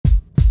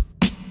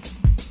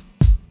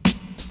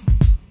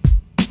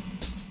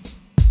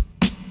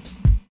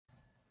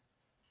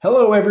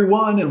Hello,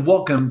 everyone, and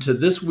welcome to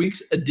this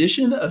week's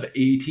edition of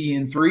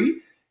AT&3,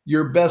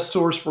 your best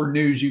source for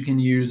news you can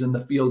use in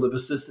the field of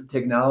assistive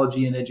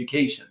technology and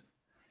education.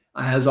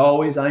 As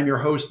always, I'm your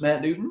host,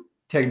 Matt Newton,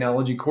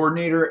 Technology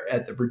Coordinator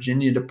at the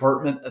Virginia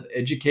Department of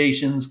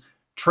Education's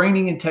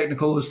Training and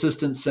Technical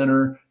Assistance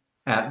Center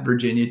at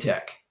Virginia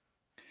Tech.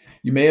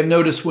 You may have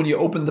noticed when you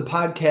opened the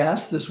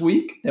podcast this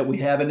week that we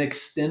have an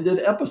extended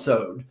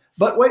episode.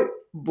 But wait,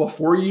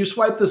 before you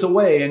swipe this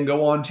away and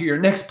go on to your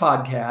next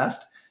podcast,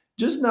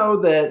 just know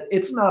that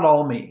it's not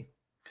all me.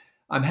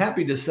 I'm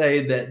happy to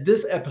say that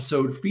this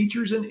episode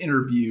features an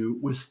interview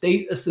with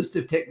State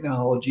Assistive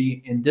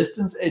Technology and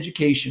Distance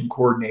Education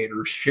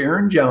Coordinator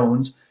Sharon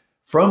Jones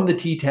from the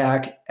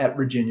TTAC at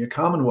Virginia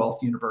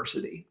Commonwealth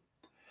University.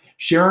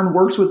 Sharon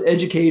works with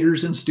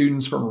educators and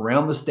students from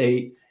around the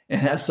state and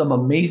has some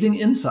amazing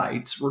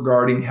insights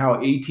regarding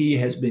how AT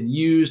has been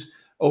used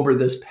over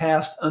this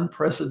past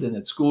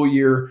unprecedented school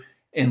year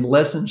and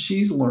lessons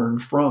she's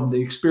learned from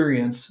the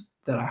experience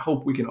that I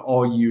hope we can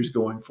all use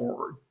going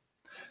forward.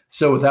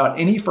 So without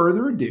any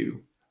further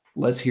ado,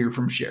 let's hear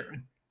from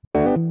Sharon.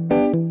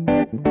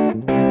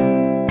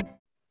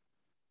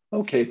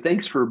 Okay,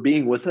 thanks for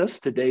being with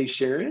us today,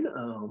 Sharon,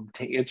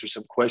 to answer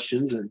some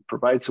questions and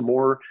provide some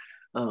more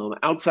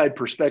outside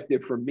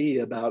perspective from me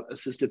about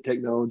assistive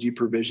technology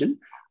provision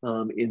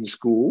in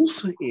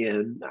schools.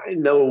 And I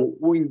know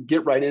we can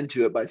get right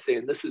into it by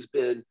saying this has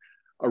been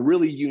a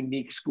really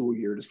unique school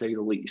year, to say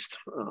the least,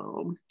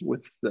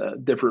 with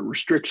different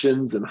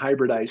restrictions and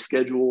hybridized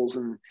schedules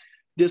and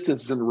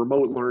distance and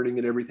remote learning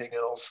and everything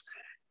else.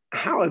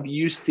 How have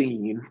you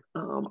seen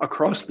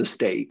across the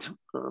state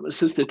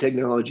assistive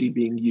technology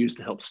being used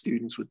to help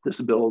students with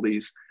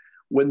disabilities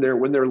when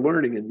they're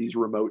learning in these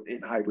remote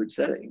and hybrid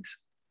settings?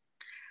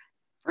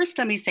 First,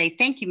 let me say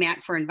thank you,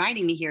 Matt, for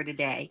inviting me here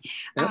today.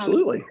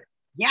 Absolutely.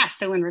 Yeah,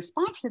 so in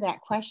response to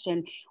that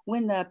question,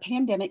 when the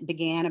pandemic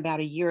began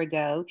about a year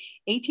ago,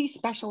 AT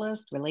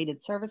specialists,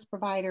 related service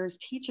providers,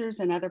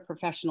 teachers, and other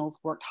professionals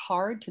worked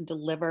hard to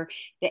deliver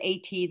the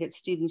AT that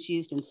students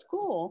used in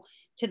school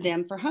to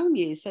them for home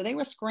use. So they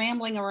were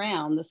scrambling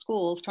around the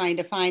schools trying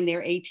to find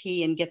their AT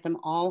and get them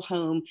all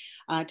home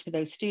to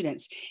those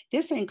students.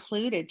 This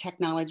included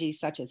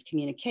technologies such as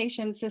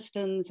communication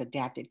systems,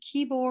 adapted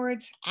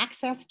keyboards,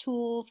 access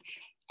tools,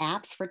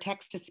 apps for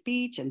text to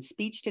speech and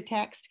speech to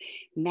text,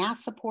 math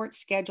support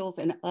schedules,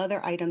 and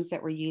other items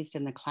that were used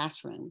in the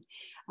classroom.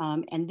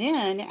 And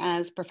then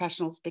as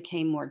professionals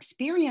became more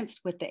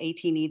experienced with the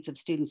AT needs of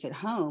students at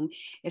home,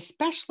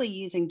 especially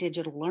using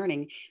digital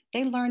learning,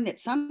 they learned that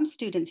some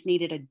students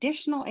needed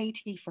additional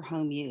AT for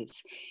home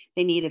use.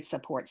 They needed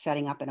support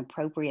setting up an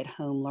appropriate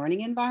home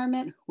learning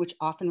environment, which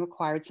often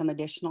required some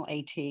additional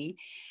AT.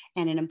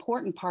 And an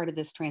important part of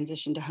this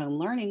transition to home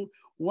learning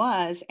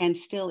was and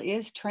still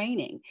is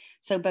training.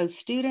 So both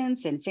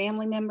students and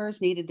family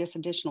members needed this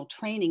additional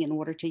training in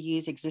order to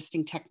use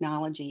existing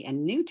technology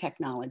and new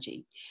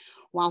technology.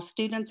 While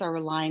students are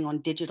relying on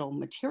digital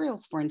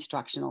materials for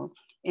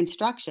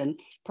instruction,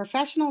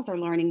 professionals are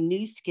learning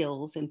new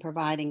skills and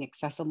providing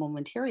accessible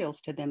materials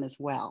to them as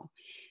well.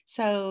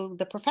 So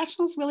the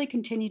professionals really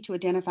continue to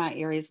identify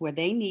areas where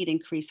they need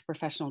increased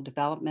professional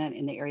development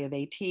in the area of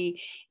AT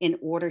in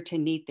order to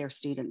meet their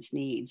students'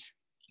 needs.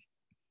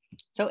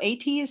 So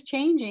AT is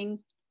changing.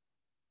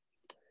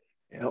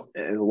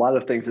 And a lot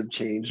of things have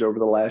changed over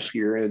the last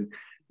year, and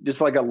just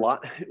like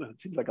it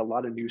seems like a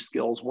lot of new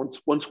skills.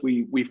 Once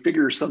we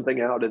figure something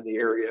out in the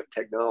area of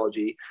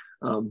technology,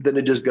 then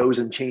it just goes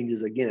and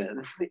changes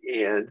again.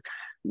 And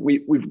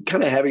we've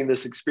kind of having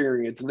this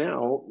experience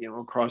now,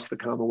 across the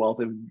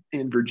Commonwealth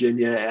in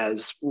Virginia,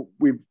 as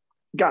we've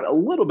got a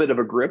little bit of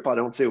a grip. I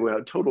don't say we have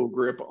a total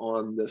grip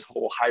on this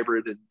whole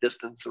hybrid and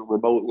distance and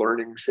remote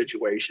learning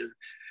situation.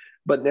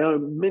 But now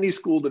many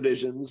school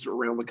divisions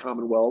around the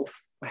Commonwealth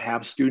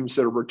have students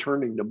that are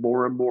returning to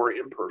more and more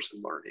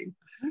in-person learning.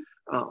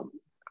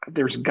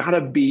 There's got to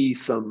be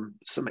some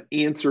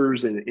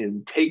answers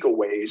and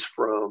takeaways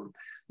from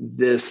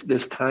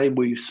this time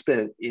we've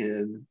spent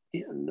in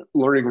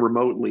learning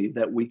remotely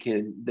that we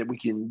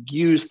can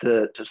use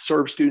to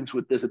serve students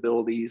with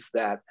disabilities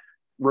that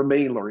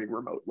remain learning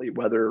remotely,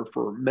 whether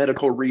for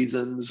medical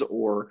reasons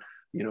or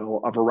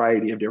a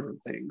variety of different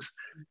things.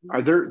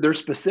 Are there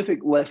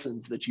specific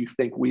lessons that you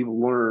think we've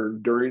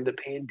learned during the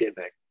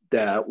pandemic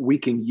that we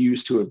can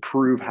use to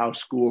improve how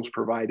schools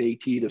provide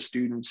AT to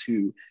students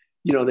who,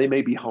 they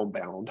may be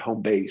homebound,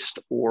 home-based,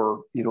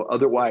 or,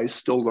 otherwise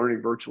still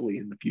learning virtually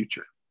in the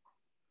future?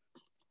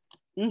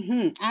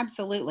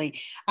 Absolutely.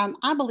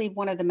 I believe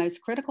one of the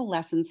most critical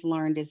lessons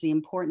learned is the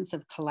importance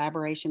of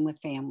collaboration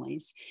with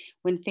families.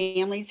 When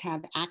families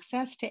have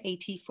access to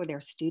AT for their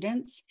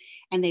students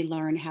and they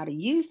learn how to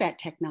use that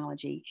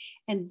technology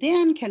and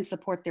then can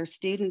support their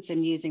students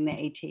in using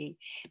the AT,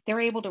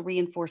 they're able to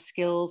reinforce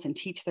skills and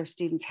teach their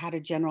students how to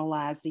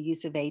generalize the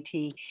use of AT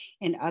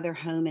in other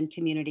home and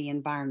community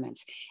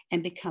environments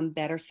and become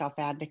better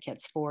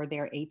self-advocates for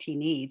their AT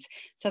needs.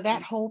 So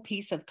that whole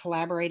piece of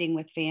collaborating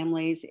with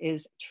families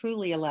is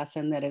truly a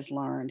lesson that is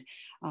learned,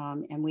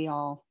 and we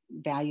all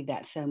value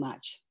that so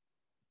much.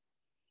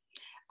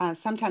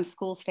 Sometimes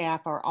school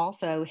staff are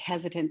also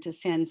hesitant to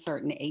send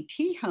certain AT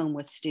home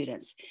with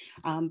students,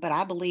 but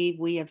I believe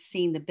we have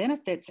seen the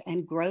benefits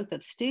and growth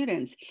of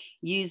students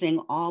using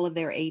all of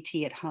their AT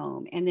at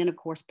home. And then, of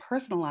course,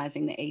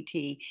 personalizing the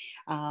AT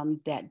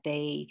that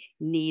they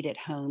need at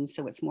home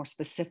so it's more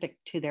specific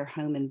to their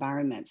home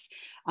environments.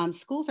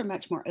 Schools are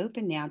much more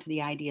open now to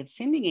the idea of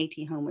sending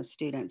AT home with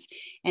students,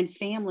 and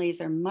families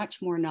are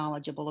much more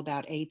knowledgeable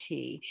about AT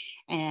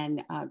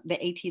and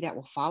the AT that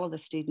will follow the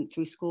student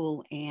through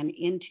school and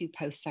into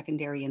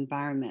post-secondary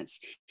environments.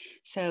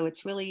 So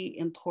it's really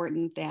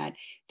important that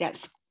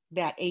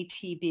that AT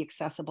be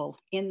accessible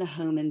in the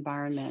home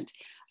environment.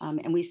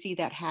 And we see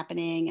that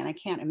happening, and I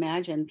can't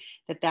imagine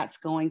that that's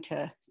going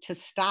to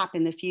stop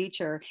in the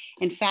future.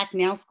 In fact,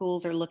 now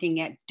schools are looking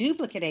at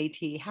duplicate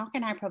AT. How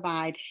can I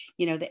provide,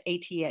 the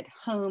AT at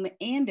home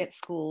and at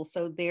school?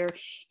 So their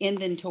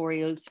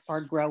inventories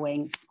are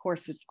growing. Of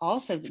course,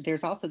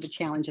 there's also the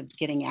challenge of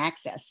getting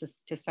access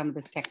to some of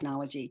this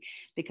technology,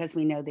 because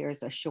we know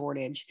there's a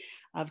shortage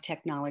of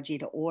technology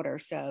to order.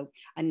 So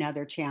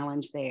another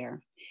challenge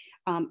there.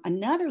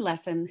 Another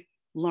lesson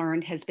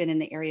learned has been in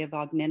the area of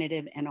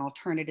augmentative and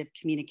alternative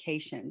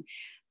communication,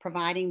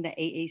 providing the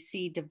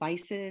AAC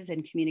devices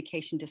and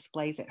communication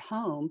displays at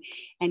home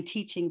and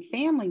teaching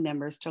family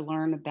members to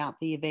learn about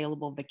the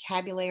available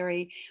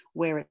vocabulary,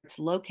 where it's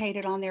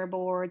located on their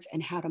boards,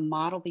 and how to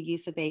model the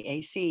use of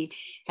AAC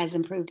has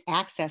improved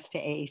access to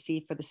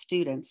AAC for the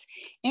students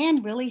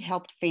and really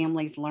helped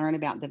families learn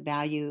about the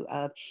value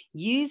of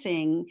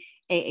using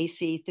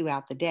AAC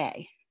throughout the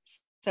day.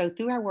 So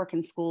through our work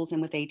in schools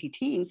and with AT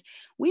teams,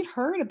 we've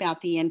heard about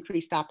the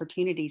increased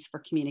opportunities for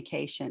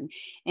communication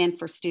and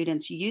for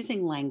students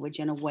using language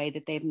in a way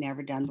that they've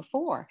never done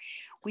before.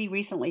 We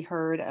recently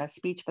heard a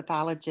speech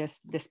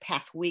pathologist this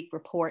past week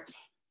report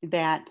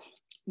that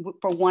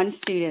for one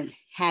student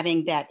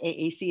having that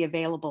AAC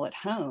available at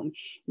home,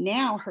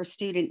 now her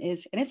student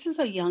is, and this is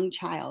a young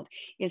child,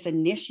 is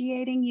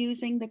initiating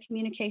using the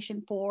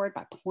communication board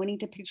by pointing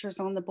to pictures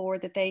on the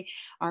board that they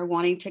are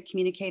wanting to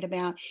communicate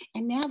about.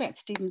 And now that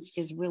student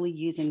is really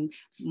using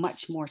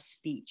much more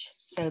speech.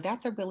 So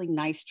that's a really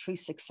nice, true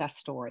success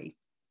story.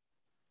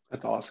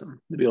 That's awesome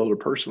to be able to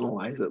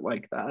personalize it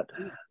like that,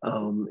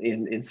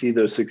 and see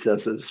those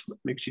successes.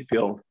 Makes you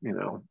feel,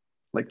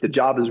 like the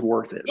job is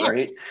worth it,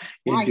 right?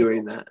 In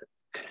doing that.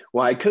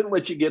 Well, I couldn't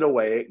let you get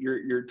away.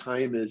 Your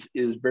time is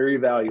very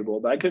valuable,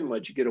 but I couldn't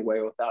let you get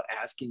away without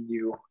asking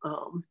you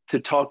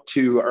to talk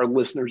to our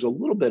listeners a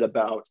little bit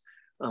about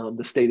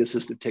the State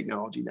Assistive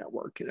Technology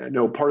Network. And I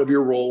know part of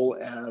your role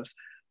as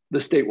the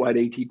statewide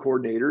AT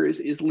coordinator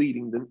is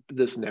leading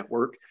this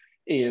network.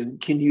 And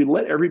can you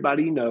let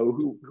everybody know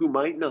who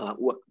might not,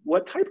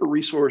 what type of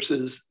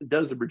resources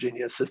does the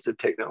Virginia Assistive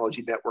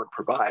Technology Network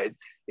provide,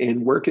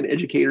 and where can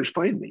educators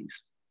find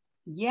these?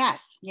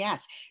 Yes.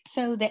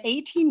 So the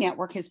AT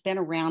network has been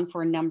around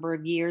for a number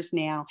of years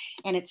now,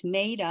 and it's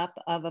made up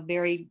of a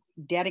very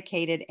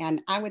dedicated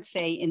and I would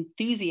say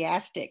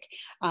enthusiastic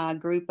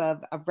group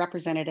of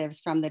representatives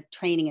from the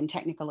Training and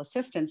Technical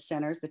Assistance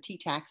Centers, the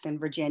TTACs in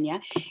Virginia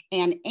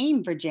and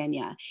AIM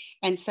Virginia.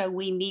 And so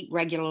we meet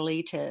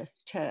regularly to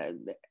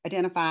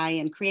identify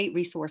and create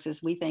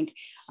resources we think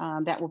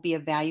that will be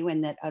of value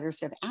and that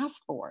others have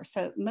asked for.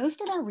 So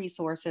most of our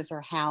resources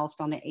are housed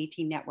on the AT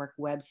Network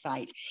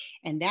website,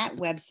 and that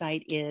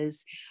website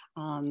is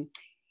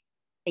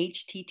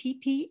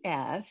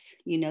HTTPS,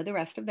 the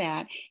rest of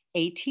that,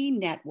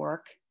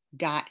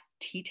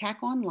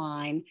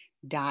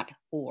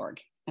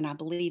 atnetwork.ttaconline.org. And I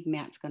believe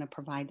Matt's going to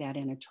provide that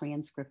in a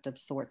transcript of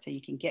sorts so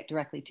you can get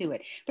directly to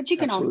it. But you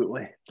can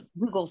Absolutely. also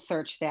Google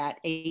search that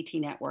AT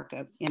network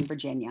in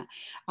Virginia.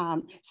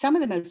 Some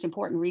of the most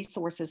important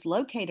resources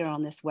located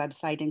on this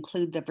website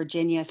include the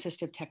Virginia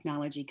Assistive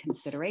Technology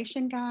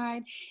Consideration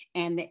Guide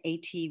and the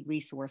AT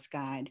Resource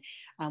Guide.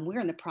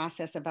 We're in the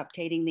process of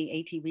updating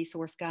the AT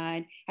Resource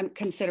Guide and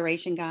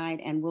Consideration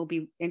Guide, and we'll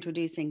be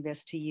introducing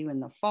this to you in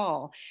the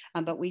fall.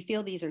 But we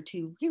feel these are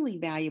two really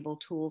valuable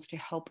tools to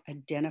help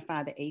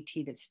identify the AT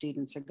that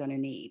students are going to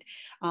need.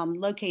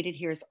 Located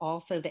here is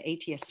also the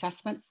AT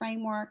Assessment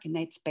Framework, and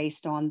that's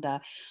based on the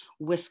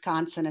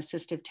Wisconsin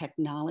Assistive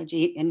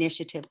Technology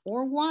Initiative,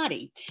 or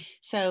WATI.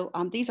 So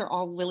these are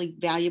all really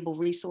valuable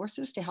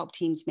resources to help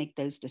teams make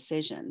those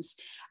decisions.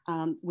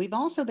 We've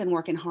also been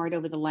working hard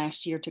over the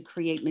last year to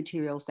create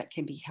materials that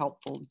can be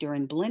helpful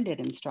during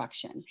blended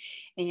instruction.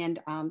 And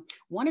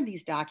one of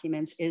these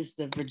documents is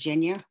the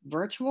Virginia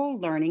Virtual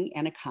Learning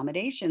and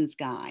Accommodations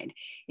Guide.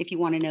 If you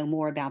want to know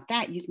more about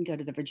that, you can go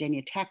to the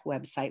Virginia Tech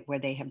website, where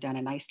they have done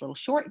a nice little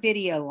short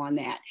video on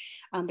that.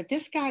 But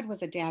this guide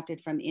was adapted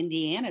from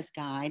Indiana's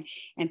guide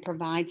and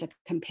provides a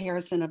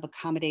comparison of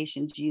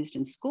accommodations used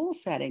in school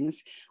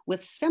settings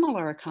with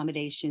similar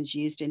accommodations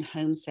used in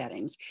home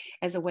settings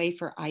as a way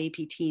for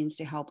IEP teams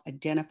to help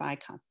identify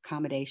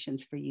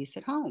accommodations for use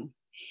at home.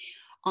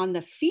 On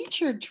the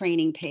featured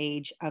training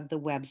page of the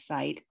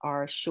website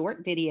are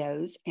short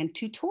videos and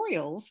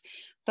tutorials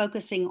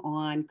focusing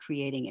on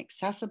creating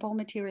accessible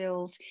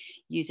materials,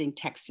 using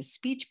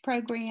text-to-speech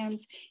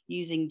programs,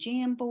 using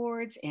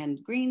Jamboards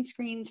and green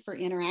screens for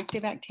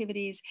interactive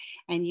activities,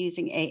 and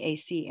using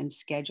AAC and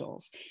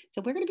schedules.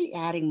 So we're going to be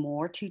adding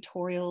more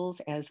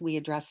tutorials as we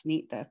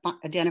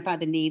identify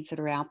the needs that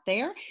are out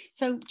there.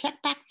 So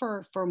check back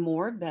for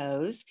more of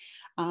those.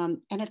 And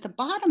at the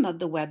bottom of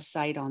the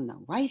website on the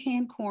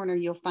right-hand corner,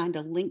 you'll find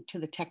a link to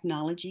the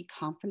technology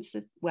conference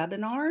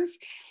webinars.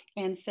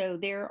 And so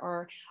there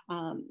are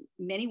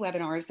many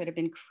webinars that have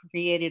been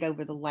created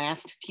over the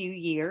last few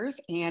years,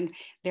 and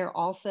they're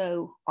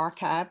also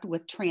archived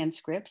with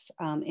transcripts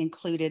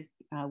included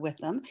with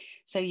them.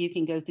 So you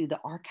can go through the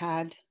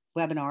archived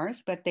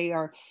webinars, but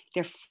they're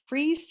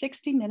free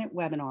 60-minute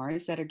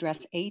webinars that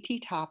address AT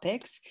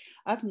topics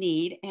of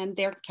need, and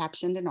they're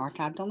captioned and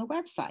archived on the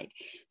website.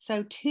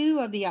 So 2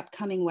 of the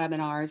upcoming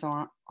webinars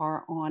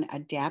are on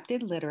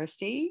adapted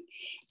literacy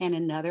and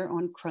another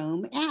on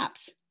Chrome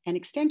apps and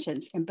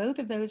extensions. And both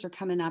of those are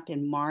coming up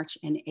in March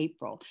and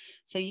April.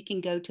 So you can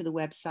go to the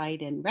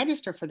website and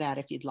register for that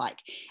if you'd like.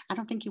 I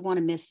don't think you want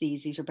to miss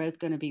these. These are both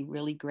going to be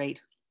really great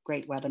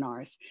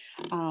webinars.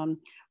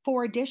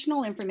 For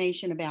additional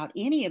information about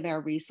any of our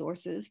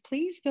resources,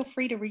 please feel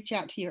free to reach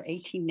out to your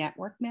AT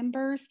Network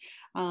members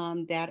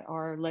that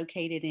are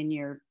located in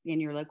your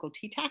local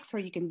TTACs, or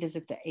you can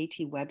visit the AT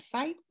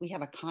website. We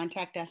have a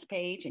contact us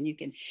page, and you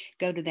can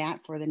go to that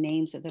for the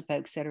names of the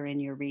folks that are in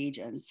your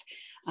regions.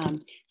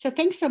 So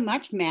thanks so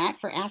much, Matt,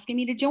 for asking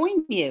me to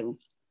join you.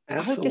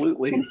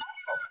 Absolutely.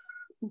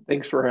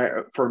 Thanks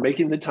for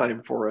making the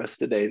time for us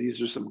today.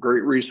 These are some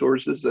great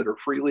resources that are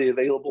freely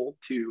available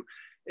to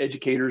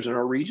educators in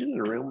our region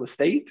and around the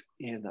state,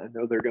 and I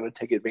know they're going to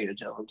take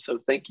advantage of them. So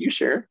thank you,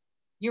 Sharon.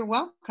 You're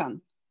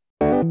welcome.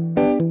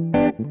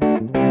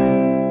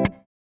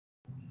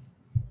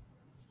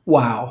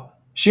 Wow.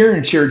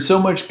 Sharon shared so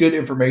much good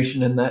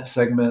information in that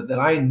segment that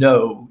I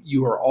know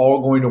you are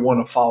all going to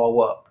want to follow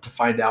up to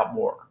find out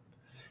more.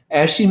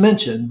 As she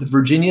mentioned, the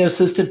Virginia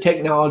Assistive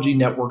Technology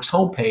Network's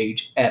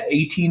homepage at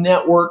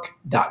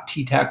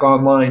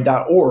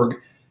atnetwork.ttaconline.org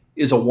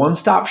is a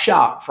one-stop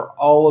shop for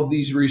all of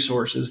these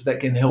resources that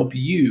can help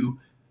you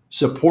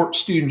support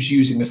students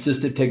using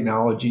assistive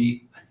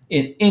technology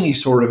in any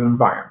sort of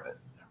environment,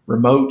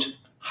 remote,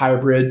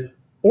 hybrid,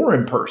 or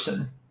in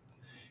person.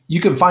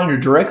 You can find a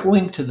direct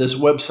link to this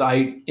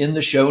website in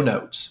the show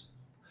notes.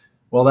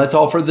 Well, that's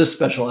all for this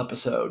special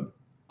episode.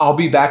 I'll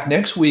be back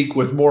next week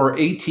with more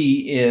AT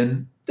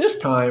in, this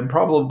time,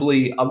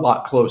 probably a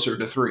lot closer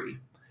to 3.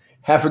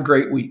 Have a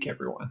great week,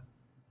 everyone.